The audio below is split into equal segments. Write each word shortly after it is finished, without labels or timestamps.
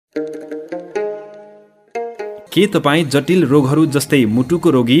के तपाईँ जटिल रोगहरू जस्तै मुटुको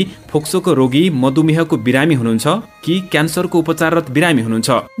रोगी, फोक्सोको रोगी, मधुमेहको बिरामी हुनुहुन्छ कि क्यान्सरको उपचाररत बिरामी हुनुहुन्छ?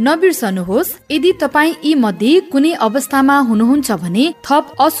 नबिर्सनुहोस्, यदि तपाईँ यी मध्ये कुनै अवस्थामा हुनुहुन्छ भने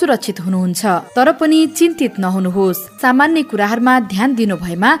थप असुरक्षित हुनुहुन्छ। तर पनि चिन्तित नहुनुहोस्। सामान्य कुराहरूमा ध्यान दिनु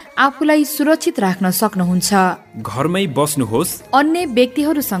भएमा आफूलाई सुरक्षित राख्न सक्नुहुन्छ। घरमै बस्नुहोस्। अन्य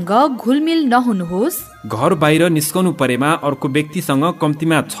व्यक्तिहरूसँग घुलमिल नहुनुहोस्। घर बाहिर निस्कनु परेमा अर्को व्यक्तिसँग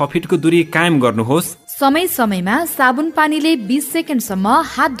कम्तीमा 6 फिटको दूरी कायम गर्नुहोस्। समय समयमा साबुन पानीले 20 सेकेन्डसम्म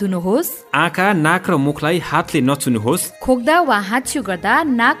हात धुनुहोस्। आँखा, नाक र मुखलाई हातले नछुनुहोस्। खोक्दा वा हाच्छ्यु गर्दा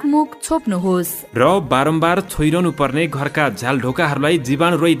नाक मुख छोप्नुहोस्। र बारम्बार छोइरहनु पर्ने घरका झ्यालढोकाहरूलाई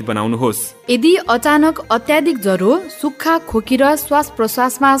जीवाणुरहित बनाउनुहोस्। यदि अचानक अत्याधिक ज्वरो, सुक्खा खोकी र श्वास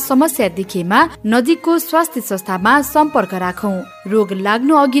प्रश्वासमा समस्या देखिएमा नजिकको स्वास्थ्य संस्थामा सम्पर्क राखौं। रोग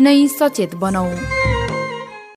लाग्नु अघि नै सचेत बनौं।